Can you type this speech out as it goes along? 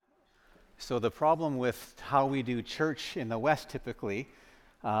So the problem with how we do church in the West typically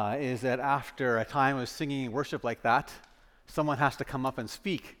is that after a time of singing and worship like that, someone has to come up and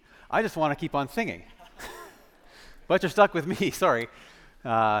speak. I just want to keep on singing. But you're stuck with me, sorry.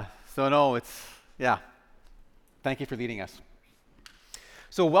 Thank you for leading us.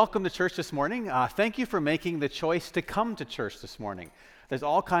 So welcome to church this morning. Thank you for making the choice to come to church this morning. There's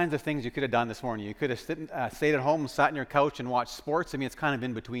all kinds of things you could have done this morning. You could have stayed at home, sat on your couch and watched sports. I mean, it's kind of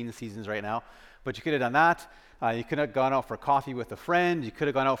in between the seasons right now. But you could have done that. You could have gone out for coffee with a friend. You could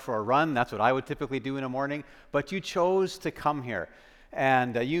have gone out for a run. That's what I would typically do in the morning. But you chose to come here.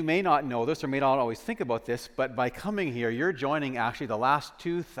 And you may not know this or may not always think about this, but by coming here, you're joining actually the last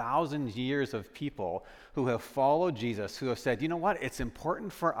 2,000 years of people who have followed Jesus, who have said, you know what, it's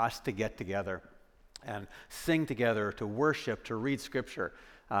important for us to get together and sing together, to worship, to read Scripture.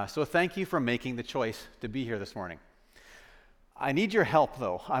 So thank you for making the choice to be here this morning. I need your help,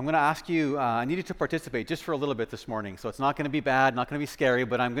 though. I'm going to ask you, I need you to participate just for a little bit this morning. So it's not going to be bad, not going to be scary,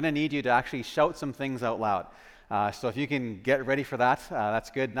 but I'm going to need you to actually shout some things out loud. So if you can get ready for that, that's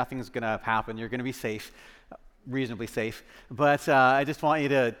good. Nothing's going to happen. You're going to be safe, reasonably safe. But I just want you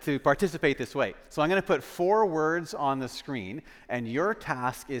to participate this way. So I'm going to put 4 words on the screen, and your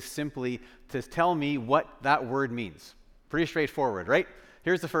task is simply to tell me what that word means. Pretty straightforward, right?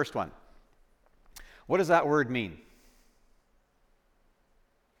 Here's the first one. What does that word mean?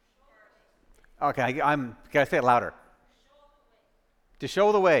 Okay, can I say it louder? To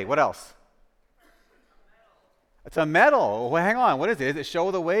show the way. What else? It's a medal. Well, hang on. What is it? Is it show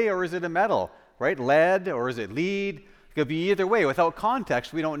the way or is it a medal? Right? Lead or is it lead? It could be either way. Without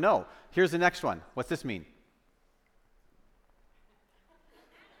context, we don't know. Here's the next one. What's this mean?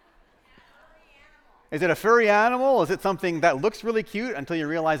 Is it a furry animal? Is it something that looks really cute until you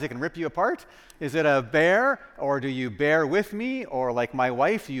realize it can rip you apart? Is it a bear? Or do you bear with me? Or like my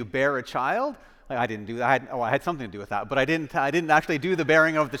wife, do you bear a child? Like, I didn't do that. I had something to do with that, but I didn't actually do the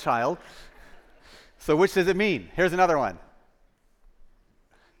bearing of the child. So which does it mean? Here's another one.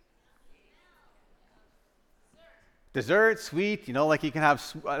 Dessert, sweet, like you can have,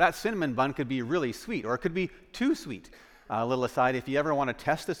 that cinnamon bun could be really sweet, or it could be too sweet. A little aside, if you ever want to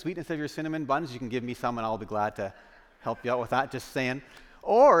test the sweetness of your cinnamon buns, you can give me some and I'll be glad to help you out with that, just saying.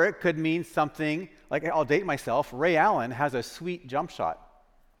 Or it could mean something, like I'll date myself, Ray Allen has a sweet jump shot.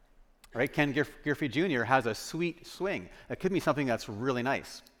 Right? Ken Griffey Jr. has a sweet swing. It could mean something that's really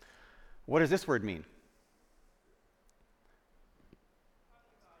nice. What does this word mean?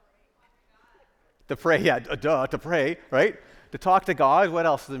 To pray, yeah, to pray, right? To talk to God, what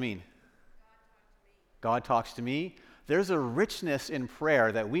else does it mean? God talks to me. There's a richness in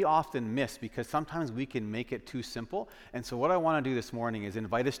prayer that we often miss because sometimes we can make it too simple. And so what I want to do this morning is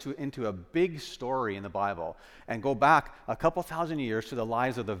invite us into a big story in the Bible and go back a couple thousand years to the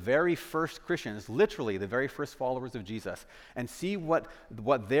lives of the very first Christians, literally the very first followers of Jesus, and see what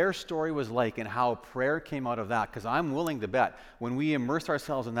their story was like and how prayer came out of that. Because I'm willing to bet when we immerse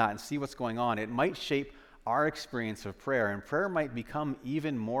ourselves in that and see what's going on, it might shape our experience of prayer, and prayer might become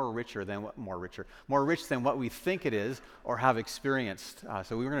even more rich than what we think it is or have experienced.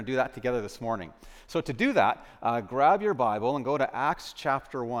 So we're going to do that together this morning. So to do that, grab your Bible and go to Acts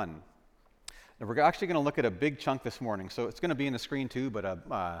chapter 1. And we're actually going to look at a big chunk this morning. So it's going to be in the screen too, but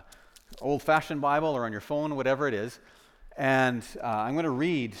a old-fashioned Bible or on your phone, whatever it is. And I'm going to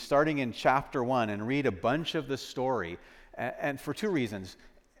read starting in chapter 1 and read a bunch of the story, and for 2 reasons.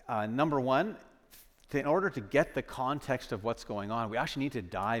 Number one, in order to get the context of what's going on, we actually need to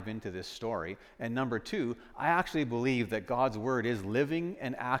dive into this story. And number 2, I actually believe that God's word is living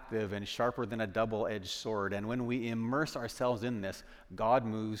and active and sharper than a double-edged sword. And when we immerse ourselves in this, God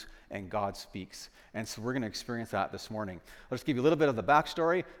moves and God speaks. And so we're going to experience that this morning. Let's give you a little bit of the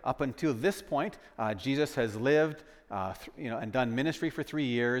backstory. Up until this point, Jesus has lived and done ministry for 3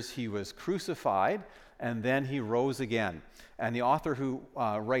 years. He was crucified, and then he rose again. And the author who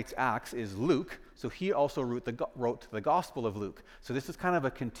writes Acts is Luke, so he also wrote the Gospel of Luke. So this is kind of a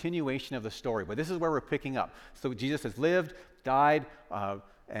continuation of the story, but this is where we're picking up. So Jesus has lived, died,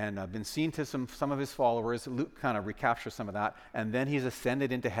 and been seen to some of his followers. Luke kind of recaptures some of that, and then he's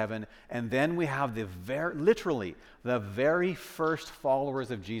ascended into heaven, and then we have literally the very first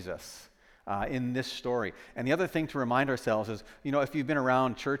followers of Jesus in this story. And the other thing to remind ourselves is, if you've been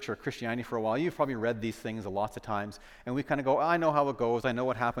around church or Christianity for a while, you've probably read these things lots of times, and we kind of go, I know how it goes, I know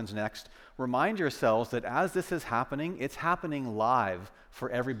what happens next. Remind yourselves that as this is happening, it's happening live for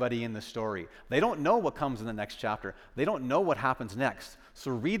everybody in the story. They don't know what comes in the next chapter. They don't know what happens next.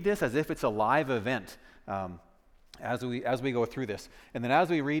 So read this as if it's a live event as we go through this. And then as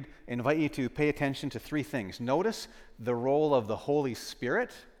we read, I invite you to pay attention to 3 things. Notice the role of the Holy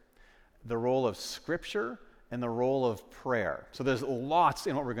Spirit, the role of Scripture and the role of prayer. So there's lots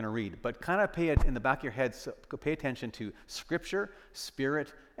in what we're going to read, but kind of pay it in the back of your head, so pay attention to Scripture,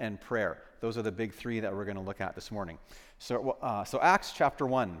 Spirit, and prayer. Those are the big three that we're going to look at this morning. So Acts chapter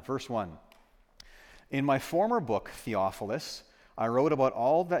 1, verse 1. In my former book, Theophilus, I wrote about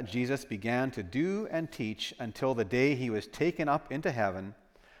all that Jesus began to do and teach until the day he was taken up into heaven,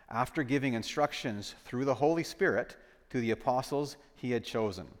 after giving instructions through the Holy Spirit to the apostles he had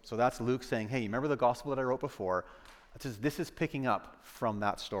chosen. So that's Luke saying, hey, remember the gospel that I wrote before? This is picking up from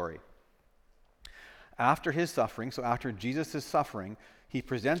that story. After his suffering, so after Jesus' suffering, he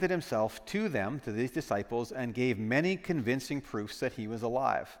presented himself to them, to these disciples, and gave many convincing proofs that he was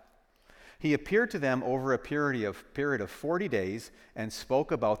alive. He appeared to them over a period of 40 days and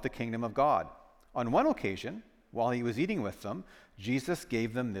spoke about the kingdom of God. On one occasion, while he was eating with them, Jesus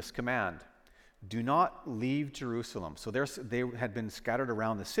gave them this command: do not leave Jerusalem. So they had been scattered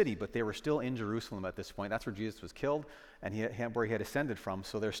around the city, but they were still in Jerusalem at this point. That's where Jesus was killed and where he had ascended from,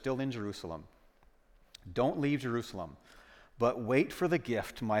 so they're still in Jerusalem. Don't leave Jerusalem, but wait for the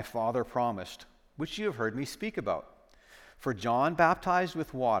gift my Father promised, which you have heard me speak about. For John baptized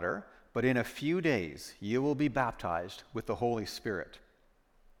with water, but in a few days you will be baptized with the Holy Spirit.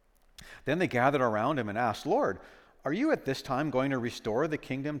 Then they gathered around him and asked, Lord, are you at this time going to restore the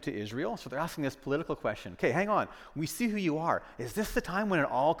kingdom to Israel? So they're asking this political question. Okay, hang on. We see who you are. Is this the time when it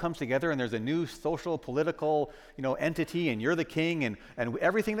all comes together and there's a new social, political, entity, and you're the king, and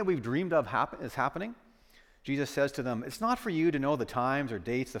everything that we've dreamed of is happening? Jesus says to them, it's not for you to know the times or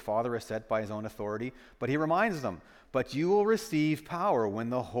dates the Father has set by his own authority, but he reminds them, but you will receive power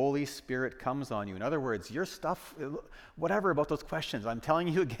when the Holy Spirit comes on you. In other words, your stuff, whatever about those questions, I'm telling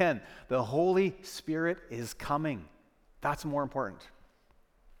you again, the Holy Spirit is coming. That's more important.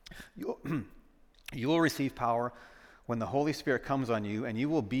 You will receive power when the Holy Spirit comes on you, and you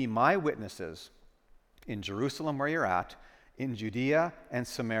will be my witnesses in Jerusalem, where you're at, in Judea and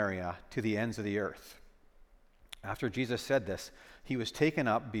Samaria, to the ends of the earth. After Jesus said this, he was taken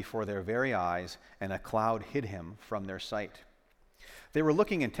up before their very eyes, and a cloud hid him from their sight. They were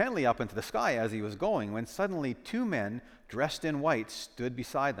looking intently up into the sky as he was going, when suddenly two men dressed in white stood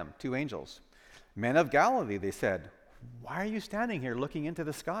beside them, two angels. Men of Galilee, they said, why are you standing here looking into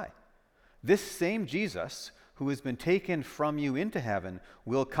the sky? This same Jesus, who has been taken from you into heaven,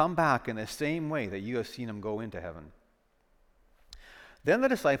 will come back in the same way that you have seen him go into heaven. Then the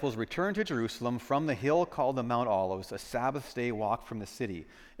disciples returned to Jerusalem from the hill called the Mount Olives, a Sabbath day walk from the city.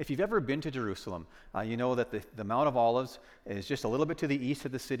 If you've ever been to Jerusalem, you know that the Mount of Olives is just a little bit to the east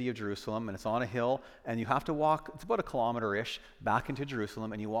of the city of Jerusalem, and it's on a hill, and you have to walk, it's about a kilometer-ish, back into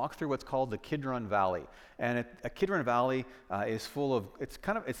Jerusalem, and you walk through what's called the Kidron Valley. And a Kidron Valley is full of,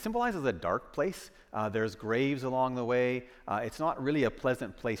 it symbolizes a dark place. There's graves along the way. It's not really a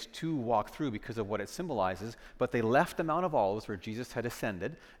pleasant place to walk through because of what it symbolizes, but they left the Mount of Olives where Jesus had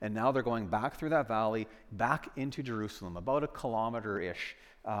ascended, and now they're going back through that valley, back into Jerusalem, about a kilometer-ish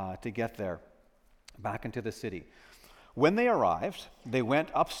to get there, back into the city. When they arrived, they went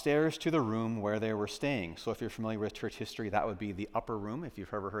upstairs to the room where they were staying. So if you're familiar with church history, that would be the upper room. If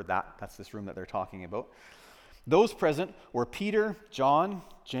you've ever heard that, that's this room that they're talking about. Those present were Peter, John,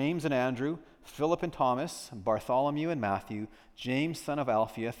 James and Andrew, Philip and Thomas, Bartholomew and Matthew, James son of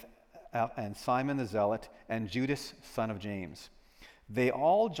Alphaeus, and Simon the Zealot, and Judas son of James. They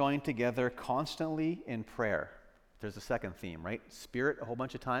all joined together constantly in prayer. There's a second theme, right? Spirit a whole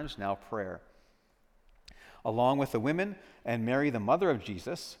bunch of times, now prayer. Along with the women and Mary, the mother of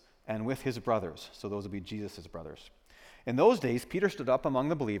Jesus, and with his brothers. So those would be Jesus' brothers. In those days, Peter stood up among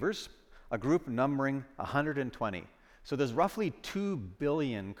the believers, a group numbering 120. So there's roughly 2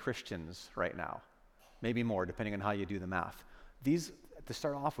 billion Christians right now, maybe more, depending on how you do the math. These, to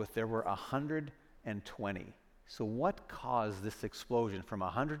start off with, there were 120. So what caused this explosion from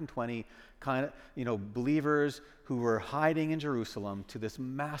 120 believers who were hiding in Jerusalem to this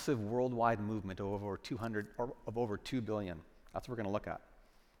massive worldwide movement of over 2 billion? That's what we're going to look at.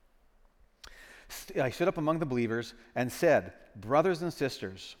 I stood up among the believers and said, brothers and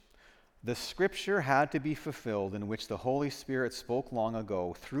sisters, the scripture had to be fulfilled in which the Holy Spirit spoke long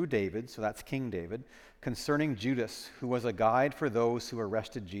ago through David, so that's King David, concerning Judas, who was a guide for those who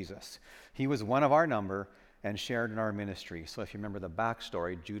arrested Jesus. He was one of our number and shared in our ministry. So if you remember the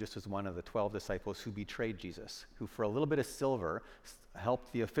backstory, Judas was one of the 12 disciples who betrayed Jesus, who for a little bit of silver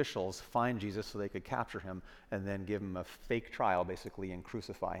helped the officials find Jesus so they could capture him and then give him a fake trial, basically, and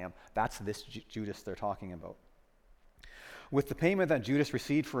crucify him. That's this Judas they're talking about. With the payment that Judas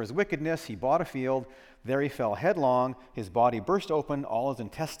received for his wickedness, he bought a field. There he fell headlong. His body burst open. All his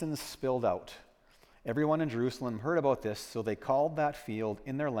intestines spilled out. Everyone in Jerusalem heard about this, so they called that field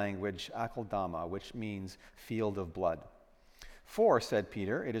in their language Akeldama, which means field of blood. For, said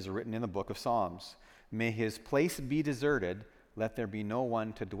Peter, it is written in the book of Psalms, may his place be deserted, let there be no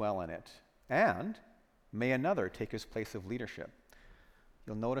one to dwell in it. And may another take his place of leadership.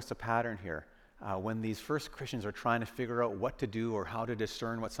 You'll notice a pattern here. When these first Christians are trying to figure out what to do or how to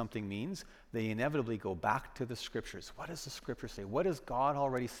discern what something means, they inevitably go back to the scriptures. What does the scripture say? What has God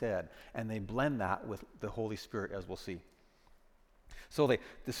already said? And they blend that with the Holy Spirit, as we'll see. So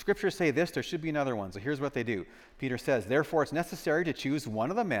the scriptures say this, there should be another one. So here's what they do. Peter says, therefore it's necessary to choose one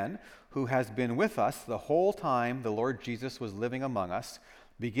of the men who has been with us the whole time the Lord Jesus was living among us,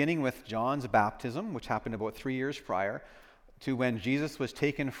 beginning with John's baptism, which happened about 3 years prior, to when Jesus was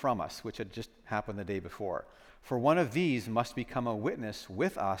taken from us, which had just happened the day before. For one of these must become a witness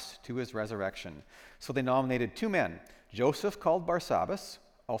with us to his resurrection. So they nominated 2 men, Joseph called Barsabbas,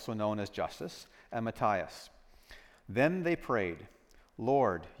 also known as Justus, and Matthias. Then they prayed,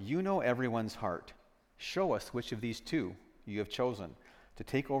 Lord, you know everyone's heart. Show us which of these 2 you have chosen to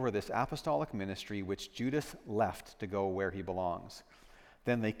take over this apostolic ministry which Judas left to go where he belongs.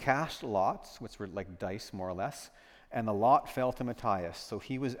 Then they cast lots, which were like dice more or less, and the lot fell to Matthias, so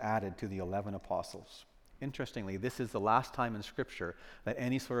he was added to the 11 apostles. Interestingly, this is the last time in Scripture that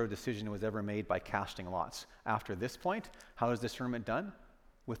any sort of decision was ever made by casting lots. After this point, how is discernment done?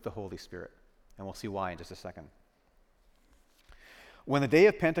 With the Holy Spirit. And we'll see why in just a second. When the day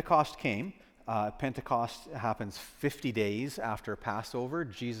of Pentecost came, Pentecost happens 50 days after Passover.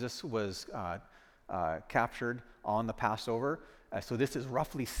 Jesus was captured on the Passover. So this is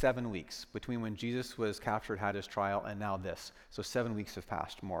roughly 7 weeks between when Jesus was captured, had his trial, and now this. So 7 weeks have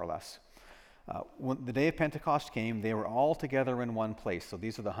passed, more or less. When the day of Pentecost came, they were all together in one place. So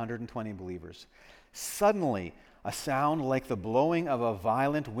these are the 120 believers. Suddenly, a sound like the blowing of a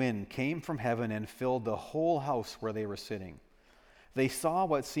violent wind came from heaven and filled the whole house where they were sitting. They saw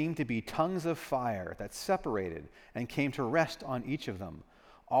what seemed to be tongues of fire that separated and came to rest on each of them.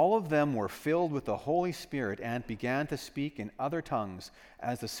 All of them were filled with the Holy Spirit and began to speak in other tongues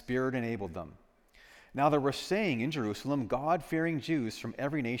as the Spirit enabled them. Now there were staying in Jerusalem God-fearing Jews from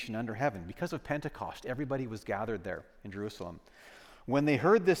every nation under heaven. Because of Pentecost, everybody was gathered there in Jerusalem. When they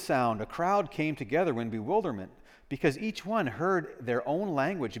heard this sound, a crowd came together in bewilderment, because each one heard their own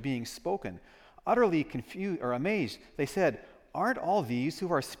language being spoken. Utterly confused or amazed, they said, aren't all these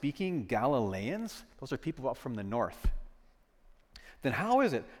who are speaking Galileans? Those are people up from the north. Then how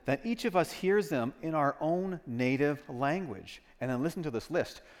is it that each of us hears them in our own native language? And then listen to this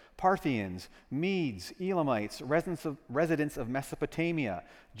list. Parthians, Medes, Elamites, residents of Mesopotamia,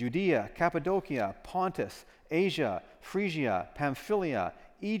 Judea, Cappadocia, Pontus, Asia, Phrygia, Pamphylia,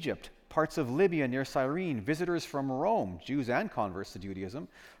 Egypt, parts of Libya near Cyrene, visitors from Rome, Jews and converts to Judaism,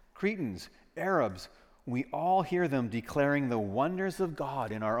 Cretans, Arabs, we all hear them declaring the wonders of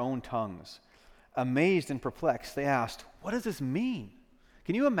God in our own tongues. Amazed and perplexed, they asked, what does this mean?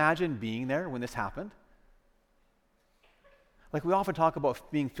 Can you imagine being there when this happened? Like we often talk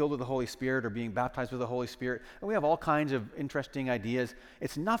about being filled with the Holy Spirit or being baptized with the Holy Spirit, and we have all kinds of interesting ideas.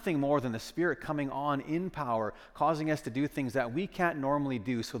 It's nothing more than the Spirit coming on in power, causing us to do things that we can't normally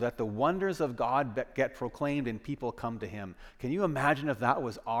do so that the wonders of God get proclaimed and people come to Him. Can you imagine if that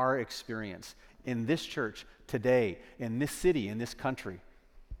was our experience in this church today, in this city, in this country?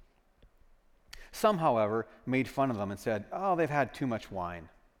 Some, however, made fun of them and said, oh, they've had too much wine.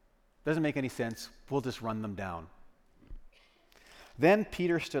 Doesn't make any sense. We'll just run them down. Then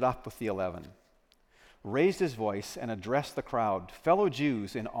Peter stood up with the 11, raised his voice, and addressed the crowd. Fellow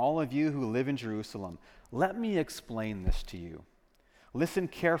Jews and all of you who live in Jerusalem, let me explain this to you. Listen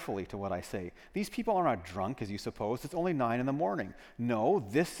carefully to what I say. These people are not drunk, as you suppose. It's only 9 a.m. No,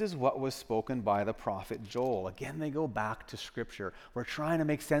 this is what was spoken by the prophet Joel. Again, they go back to Scripture. We're trying to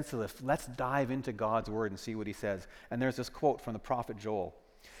make sense of this. Let's dive into God's Word and see what He says. And there's this quote from the prophet Joel.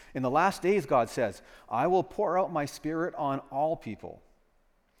 In the last days, God says, I will pour out my Spirit on all people.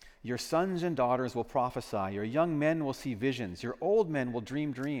 Your sons and daughters will prophesy. Your young men will see visions. Your old men will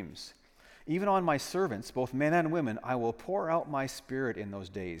dream dreams. Even on my servants, both men and women, I will pour out my Spirit in those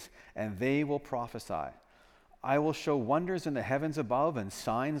days, and they will prophesy. I will show wonders in the heavens above and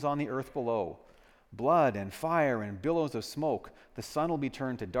signs on the earth below. Blood and fire and billows of smoke. The sun will be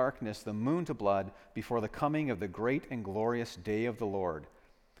turned to darkness, the moon to blood, before the coming of the great and glorious day of the Lord.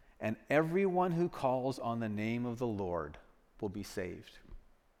 And everyone who calls on the name of the Lord will be saved.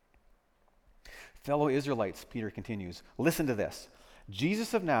 Fellow Israelites, Peter continues, listen to this.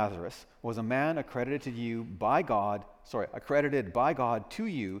 Jesus of Nazareth was a man accredited by God to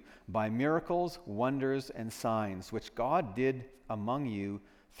you by miracles, wonders, and signs, which God did among you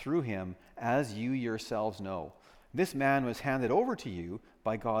through him, as you yourselves know. This man was handed over to you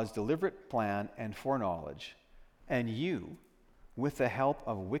by God's deliberate plan and foreknowledge, and you, with the help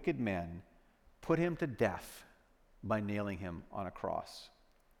of wicked men, put him to death by nailing him on a cross.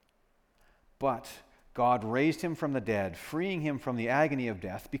 But God raised him from the dead, freeing him from the agony of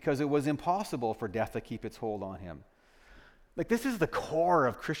death, because it was impossible for death to keep its hold on him. Like, this is the core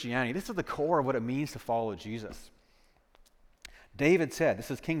of Christianity. This is the core of what it means to follow Jesus. David said, this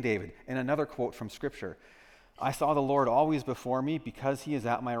is King David, in another quote from Scripture, I saw the Lord always before me, because he is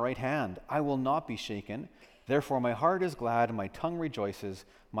at my right hand. I will not be shaken. Therefore my heart is glad, and my tongue rejoices.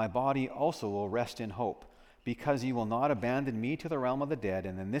 My body also will rest in hope, because you will not abandon me to the realm of the dead.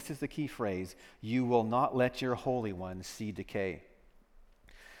 And then this is the key phrase, you will not let your Holy One see decay.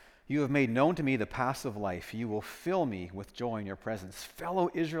 You have made known to me the paths of life. You will fill me with joy in your presence.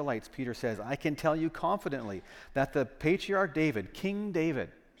 Fellow Israelites, Peter says, I can tell you confidently that the patriarch David, King David,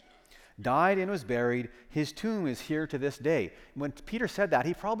 died and was buried. His tomb is here to this day. When Peter said that,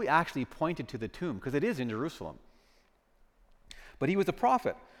 he probably actually pointed to the tomb, because it is in Jerusalem. But he was a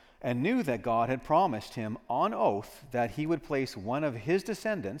prophet and knew that God had promised him on oath that he would place one of his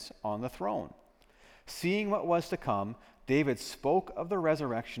descendants on the throne. Seeing what was to come, David spoke of the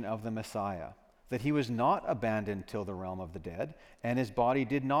resurrection of the Messiah, that he was not abandoned till the realm of the dead, and his body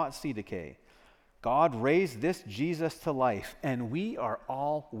did not see decay. God raised this Jesus to life, and we are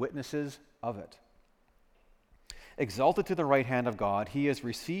all witnesses of it. Exalted to the right hand of God, he has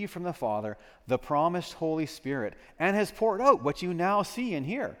received from the Father the promised Holy Spirit, and has poured out what you now see and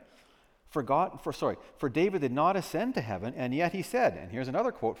hear. For David did not ascend to heaven, and yet he said, and here's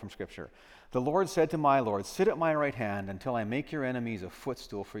another quote from Scripture, the Lord said to my Lord, sit at my right hand until I make your enemies a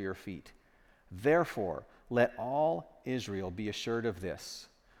footstool for your feet. Therefore, let all Israel be assured of this,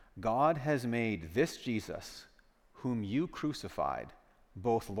 God has made this Jesus, whom you crucified,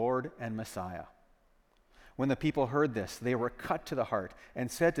 both Lord and Messiah. When the people heard this, they were cut to the heart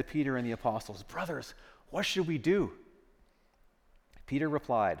and said to Peter and the apostles, brothers, what should we do? Peter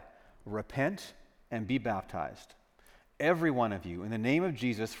replied, repent and be baptized, every one of you, in the name of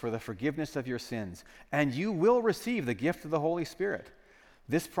Jesus for the forgiveness of your sins, and you will receive the gift of the Holy Spirit.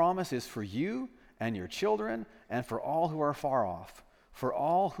 This promise is for you and your children and for all who are far off, for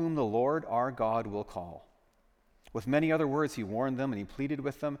all whom the Lord our God will call. With many other words he warned them and he pleaded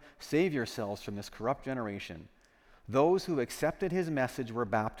with them, save yourselves from this corrupt generation. Those who accepted his message were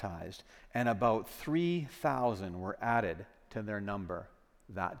baptized, and about 3,000 were added to their number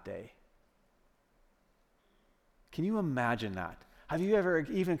that day. Can you imagine that? Have you ever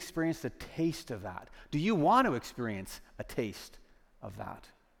even experienced a taste of that? Do you want to experience a taste of that?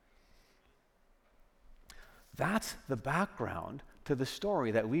 That's the background to the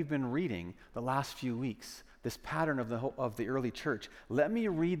story that we've been reading the last few weeks, this pattern of the early church. Let me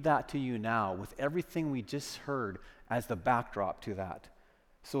read that to you now with everything we just heard as the backdrop to that.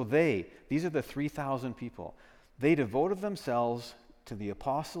 So these are the 3,000 people. They devoted themselves to the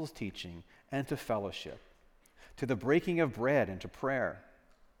apostles' teaching and to fellowship, to the breaking of bread and to prayer.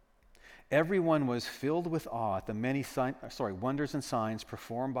 Everyone was filled with awe at the many wonders and signs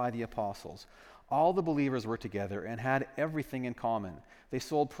performed by the apostles. All the believers were together and had everything in common. They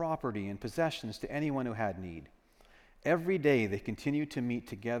sold property and possessions to anyone who had need. Every day they continued to meet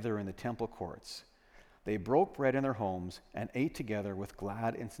together in the temple courts. They broke bread in their homes and ate together with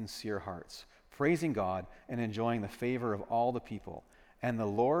glad and sincere hearts, praising God and enjoying the favor of all the people. And the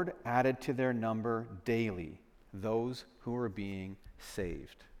Lord added to their number daily those who were being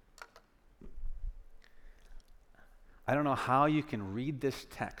saved. I don't know how you can read this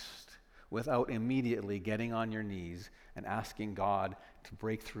text without immediately getting on your knees and asking God to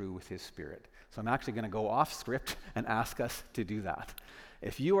break through with his Spirit. So I'm actually going to go off script and ask us to do that.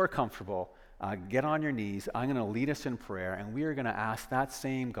 If you are comfortable, get on your knees. I'm going to lead us in prayer, and we are going to ask that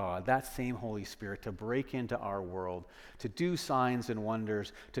same God, that same Holy Spirit to break into our world, to do signs and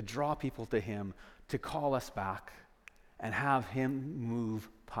wonders, to draw people to him, to call us back, and have him move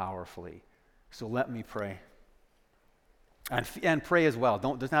powerfully. So let me pray. And pray as well.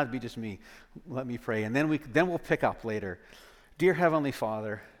 Doesn't have to be just me. Let me pray, and then we'll pick up later. Dear Heavenly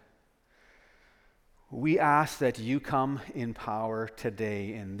Father, we ask that you come in power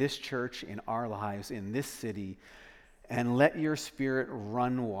today in this church, in our lives, in this city, and let your Spirit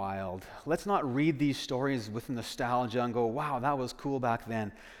run wild. Let's not read these stories with nostalgia and go, wow, that was cool back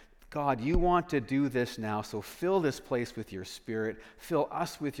then. God, you want to do this now, so fill this place with your Spirit. Fill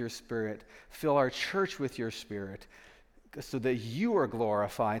us with your Spirit. Fill our church with your Spirit, so that you are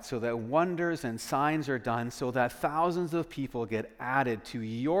glorified, so that wonders and signs are done, so that thousands of people get added to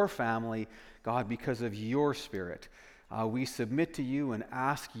your family, God, because of your Spirit. we submit to you and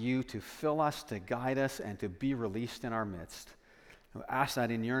ask you to fill us, to guide us, and to be released in our midst. We ask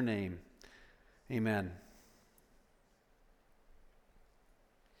that in your name. Amen.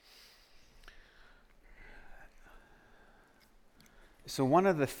 So one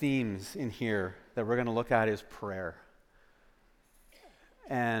of the themes in here that we're going to look at is prayer.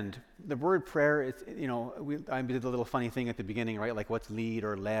 And the word prayer, it's, I did a little funny thing at the beginning, right? Like what's lead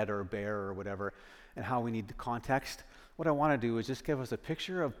or led or bear or whatever, and how we need the context. What I want to do is just give us a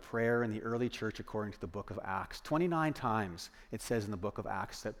picture of prayer in the early church according to the book of Acts. 29 times it says in the book of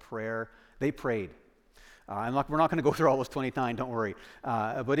Acts that they prayed. We're not going to go through all those 29, don't worry.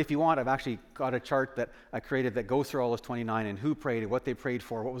 But if you want, I've actually got a chart that I created that goes through all those 29 and who prayed, what they prayed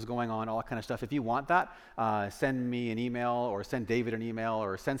for, what was going on, all that kind of stuff. If you want that, send me an email or send David an email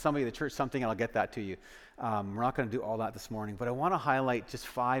or send somebody at the church something and I'll get that to you. We're not going to do all that this morning, but I want to highlight just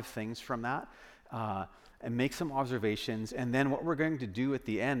 5 things from that and make some observations. And then what we're going to do at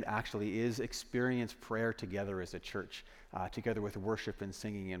the end actually is experience prayer together as a church, together with worship and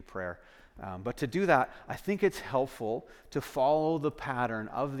singing and prayer. But to do that, I think it's helpful to follow the pattern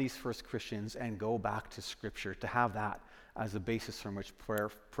of these first Christians and go back to Scripture, to have that as the basis from which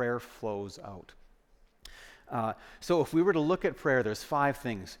prayer flows out. So if we were to look at prayer, there's 5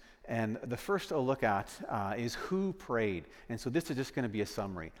 things. And the first I'll look at is who prayed. And so this is just going to be a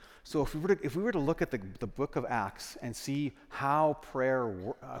summary. So if we were to look at the book of Acts and see how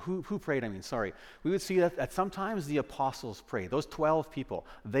who prayed, we would see that sometimes the apostles prayed. Those 12 people,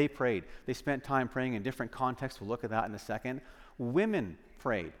 they prayed. They spent time praying in different contexts. We'll look at that in a second. Women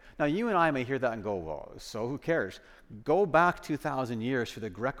prayed. Now, you and I may hear that and go, well, so who cares? Go back 2,000 years to the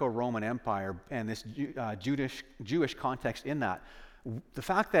Greco-Roman Empire and this Jewish context in that. The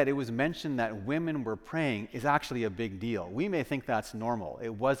fact that it was mentioned that women were praying is actually a big deal. We may think that's normal.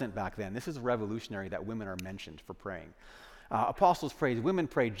 It wasn't back then. This is revolutionary that women are mentioned for praying. Apostles prayed, women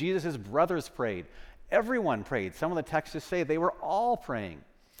prayed, Jesus' brothers prayed, everyone prayed. Some of the texts say they were all praying.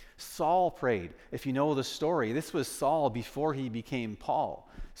 Saul prayed. If you know the story, this was Saul before he became Paul.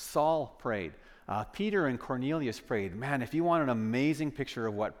 Saul prayed. Peter and Cornelius prayed. Man, if you want an amazing picture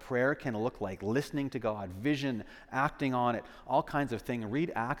of what prayer can look like, listening to God, vision, acting on it, all kinds of things,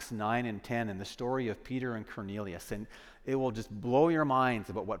 read Acts 9 and 10 and the story of Peter and Cornelius, and it will just blow your minds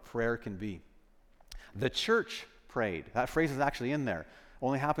about what prayer can be. The church prayed. That phrase is actually in there.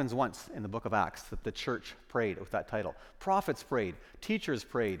 Only happens once in the book of Acts that the church prayed with that title. Prophets prayed, teachers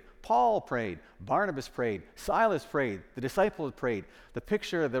prayed, Paul prayed, Barnabas prayed, Silas prayed, the disciples prayed. The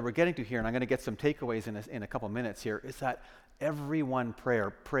picture that we're getting to here, and I'm going to get some takeaways in a couple minutes here, is that everyone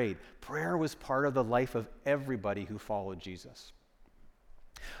prayed. Prayer was part of the life of everybody who followed Jesus.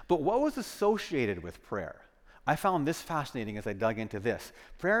 But what was associated with prayer? I found this fascinating as I dug into this.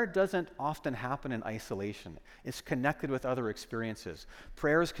 Prayer doesn't often happen in isolation. It's connected with other experiences.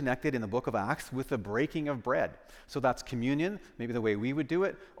 Prayer is connected in the book of Acts with the breaking of bread. So that's communion, maybe the way we would do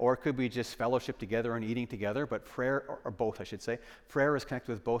it, or it could be just fellowship together and eating together, but prayer, or both I should say, prayer is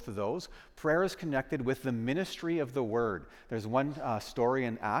connected with both of those. Prayer is connected with the ministry of the word. There's one story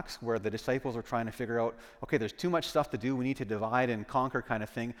in Acts where the disciples are trying to figure out, okay, there's too much stuff to do, we need to divide and conquer kind of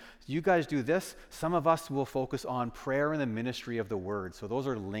thing. You guys do this, some of us will focus on prayer and the ministry of the word. So those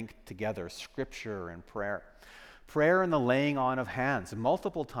are linked together, scripture and prayer. Prayer and the laying on of hands.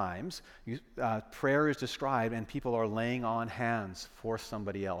 Multiple times, prayer is described and people are laying on hands for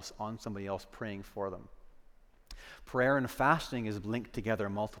somebody else, on somebody else, praying for them. Prayer and fasting is linked together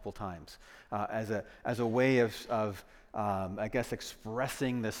multiple times as a way of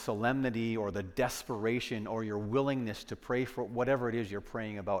expressing the solemnity or the desperation or your willingness to pray for whatever it is you're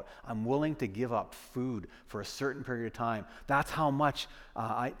praying about. I'm willing to give up food for a certain period of time. That's how much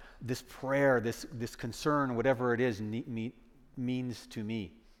this prayer, this concern, whatever it is, means to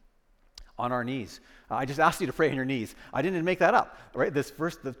me. On our knees. I just asked you to pray on your knees. I didn't make that up, right?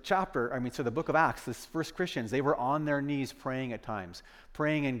 The book of Acts, this first Christians, they were on their knees praying at times,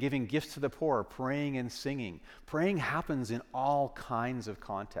 praying and giving gifts to the poor, praying and singing. Praying happens in all kinds of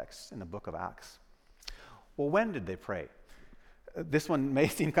contexts in the book of Acts. Well, when did they pray? This one may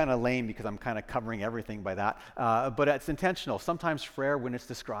seem kind of lame because I'm kind of covering everything by that, but it's intentional. Sometimes prayer, when it's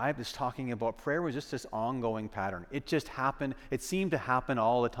described, is talking about prayer was just this ongoing pattern. It just happened. It seemed to happen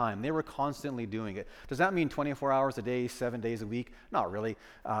all the time. They were constantly doing it. Does that mean 24 hours a day, 7 days a week? Not really.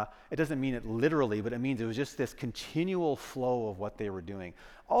 It doesn't mean it literally, but it means it was just this continual flow of what they were doing.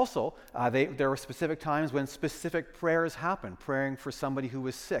 Also, there were specific times when specific prayers happened, praying for somebody who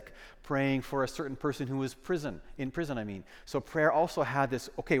was sick, praying for a certain person who was in prison. So prayer prayer also had this,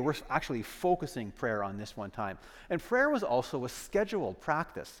 okay, we're actually focusing prayer on this one time. And prayer was also a scheduled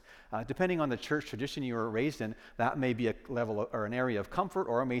practice. Depending on the church tradition you were raised in, that may be a level or an area of comfort,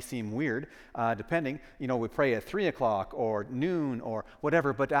 or it may seem weird, depending. We pray at 3 o'clock or noon or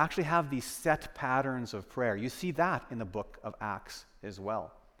whatever, but to actually have these set patterns of prayer. You see that in the book of Acts as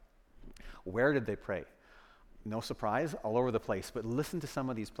well. Where did they pray? No surprise, all over the place. But listen to some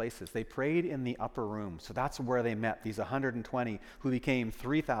of these places. They prayed in the upper room. So that's where they met, these 120 who became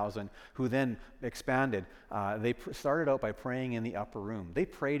 3,000, who then expanded. They started out by praying in the upper room. They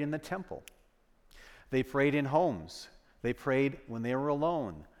prayed in the temple. They prayed in homes. They prayed when they were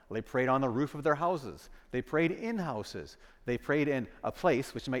alone. They prayed on the roof of their houses. They prayed in houses. They prayed in a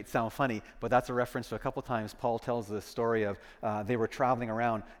place, which might sound funny, but that's a reference to a couple times Paul tells the story of they were traveling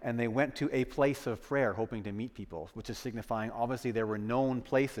around and they went to a place of prayer hoping to meet people, which is signifying obviously there were known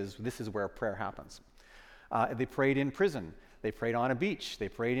places. This is where prayer happens. They prayed in prison. They prayed on a beach. They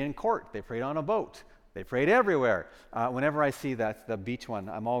prayed in court. They prayed on a boat. They prayed everywhere. Whenever I see that, the beach one,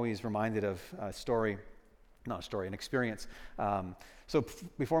 I'm always reminded of an experience. So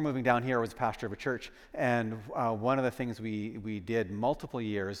before moving down here, I was a pastor of a church, and one of the things we did multiple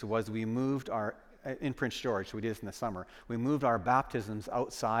years was we moved in Prince George, so we did this in the summer, we moved our baptisms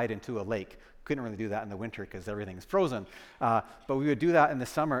outside into a lake. Couldn't really do that in the winter because everything's frozen. But we would do that in the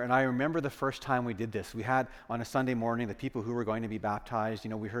summer, and I remember the first time we did this. We had, on a Sunday morning, the people who were going to be baptized,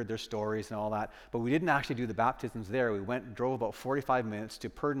 we heard their stories and all that, but we didn't actually do the baptisms there. We drove about 45 minutes to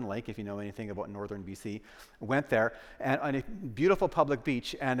Purdon Lake, if you know anything about northern BC, went there, and on a beautiful public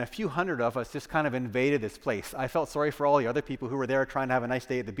beach, and a few hundred of us just kind of invaded this place. I felt sorry for all the other people who were there trying to have a nice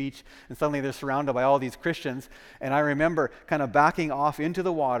day at the beach, and suddenly they're surrounded by all these Christians, and I remember kind of backing off into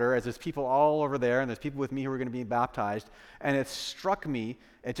the water as there's people all over there, and there's people with me who are going to be baptized, and it struck me,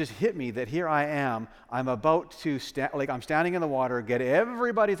 it just hit me that here I am, I'm about to, I'm standing in the water, get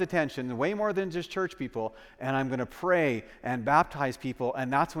everybody's attention, way more than just church people, and I'm going to pray and baptize people,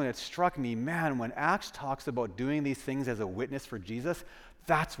 and that's when it struck me, man, when Acts talks about doing these things as a witness for Jesus,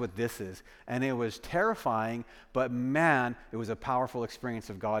 that's what this is. And it was terrifying, but man, it was a powerful experience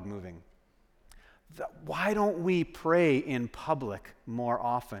of God moving. Why don't we pray in public more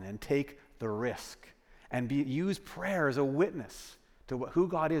often and take the risk and use prayer as a witness to who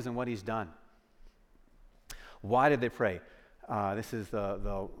God is and what he's done? Why did they pray? This is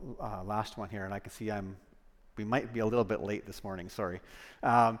the last one here, and I can see we might be a little bit late this morning, sorry.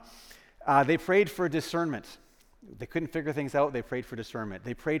 They prayed for discernment. They couldn't figure things out, they prayed for discernment.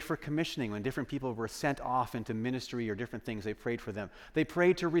 They prayed for commissioning. When different people were sent off into ministry or different things, they prayed for them. They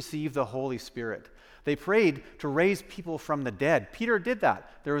prayed to receive the Holy Spirit. They prayed to raise people from the dead. Peter did that.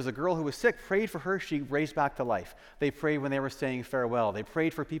 There was a girl who was sick, prayed for her, she raised back to life. They prayed when they were saying farewell. They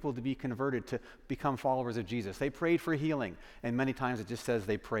prayed for people to be converted, to become followers of Jesus. They prayed for healing, and many times it just says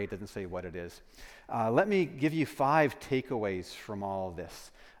they prayed, it doesn't say what it is. Let me give you 5 takeaways from all of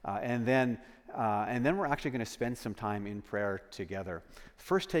this, and then we're actually going to spend some time in prayer together.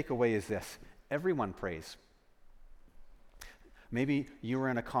 First takeaway is this: everyone prays. Maybe you were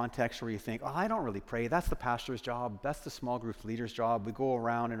in a context where you think, I don't really pray. That's the pastor's job. That's the small group leader's job. We go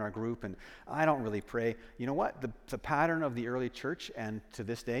around in our group and I don't really pray. You know what? The pattern of the early church and to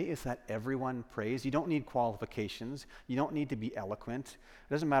this day is that everyone prays. You don't need qualifications. You don't need to be eloquent.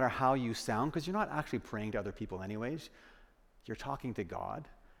 It doesn't matter how you sound because you're not actually praying to other people anyways. You're talking to God.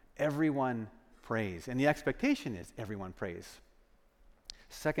 Everyone prays. And the expectation is everyone prays.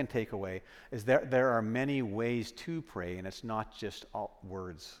 Second takeaway is there are many ways to pray, and it's not just all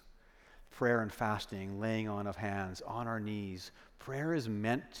words. Prayer and fasting, laying on of hands, on our knees. Prayer is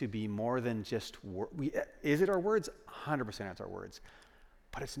meant to be more than just words. Is it our words? 100% it's our words.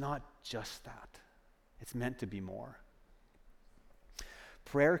 But it's not just that. It's meant to be more.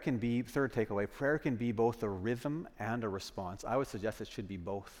 Prayer can be, third takeaway, prayer can be both a rhythm and a response. I would suggest it should be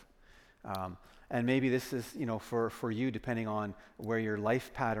both. And maybe this is, for you, depending on where your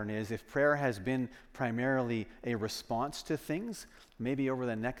life pattern is. If prayer has been primarily a response to things, maybe over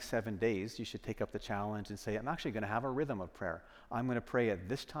the next 7 days, you should take up the challenge and say, I'm actually going to have a rhythm of prayer. I'm going to pray at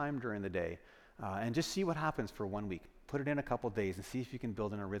this time during the day, and just see what happens for 1 week. Put it in a couple days and see if you can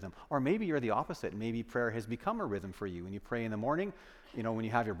build in a rhythm. Or maybe you're the opposite. Maybe prayer has become a rhythm for you, and you pray in the morning, when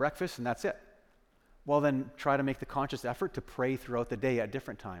you have your breakfast, and that's it. Well, then try to make the conscious effort to pray throughout the day at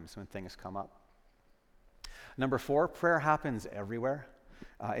different times when things come up. Number 4, prayer happens everywhere.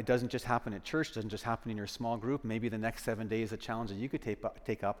 It doesn't just happen at church, it doesn't just happen in your small group. Maybe the next 7 days, a challenge that you could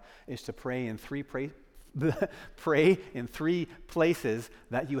take up is to pray in three places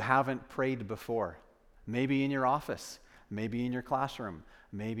that you haven't prayed before. Maybe in your office, maybe in your classroom,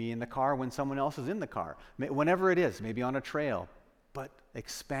 maybe in the car when someone else is in the car, whenever it is, maybe on a trail. But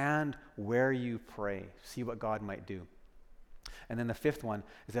expand where you pray. See what God might do. And then the fifth one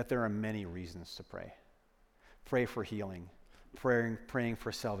is that there are many reasons to pray. Pray for healing, praying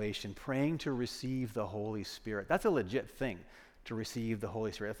for salvation, praying to receive the Holy Spirit. That's a legit thing, to receive the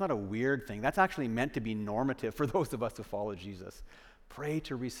Holy Spirit. That's not a weird thing. That's actually meant to be normative for those of us who follow Jesus. Pray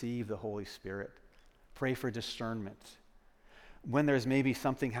to receive the Holy Spirit. Pray for discernment. When there's maybe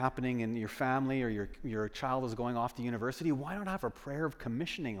something happening in your family or your child is going off to university, why not have a prayer of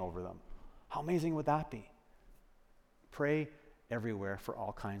commissioning over them? How amazing would that be? Pray everywhere for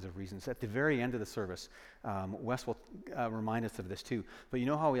all kinds of reasons. At the very end of the service, Wes will remind us of this too. But you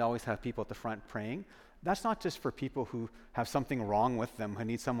know how we always have people at the front praying? That's not just for people who have something wrong with them, who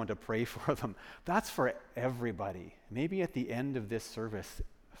need someone to pray for them. That's for everybody. Maybe at the end of this service,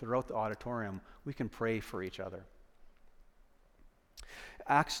 throughout the auditorium, we can pray for each other.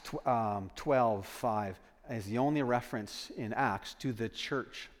 Acts 12:5 is the only reference in Acts to the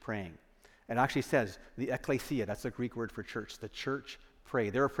church praying. It actually says the ecclesia, that's the Greek word for church, the church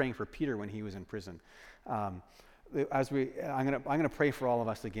prayed. They were praying for Peter when he was in prison. I'm going to pray for all of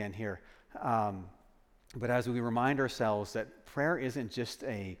us again here. But as we remind ourselves that prayer isn't just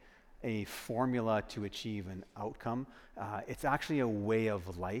a formula to achieve an outcome, it's actually a way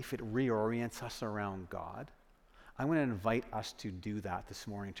of life. It reorients us around God. I'm going to invite us to do that this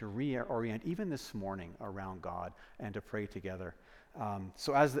morning, to reorient even this morning around God and to pray together.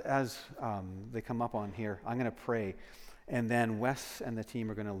 So as they come up on here, I'm going to pray, and then Wes and the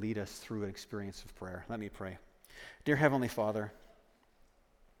team are going to lead us through an experience of prayer. Let me pray. Dear Heavenly Father,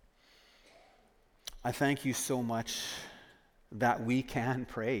 I thank you so much that we can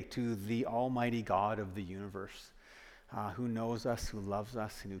pray to the Almighty God of the universe, who knows us, who loves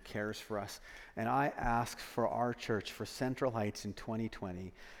us, and who cares for us. And I ask for our church, for Central Heights in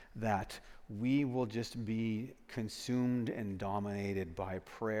 2020, that we will just be consumed and dominated by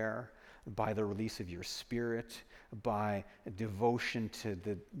prayer, by the release of your Spirit, by devotion to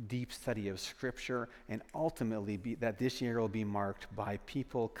the deep study of Scripture, and ultimately that this year will be marked by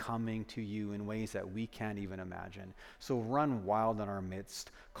people coming to you in ways that we can't even imagine. So run wild in our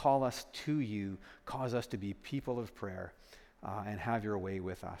midst, call us to you, cause us to be people of prayer, and have your way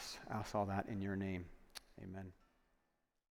with us. Ask all that in your name. Amen.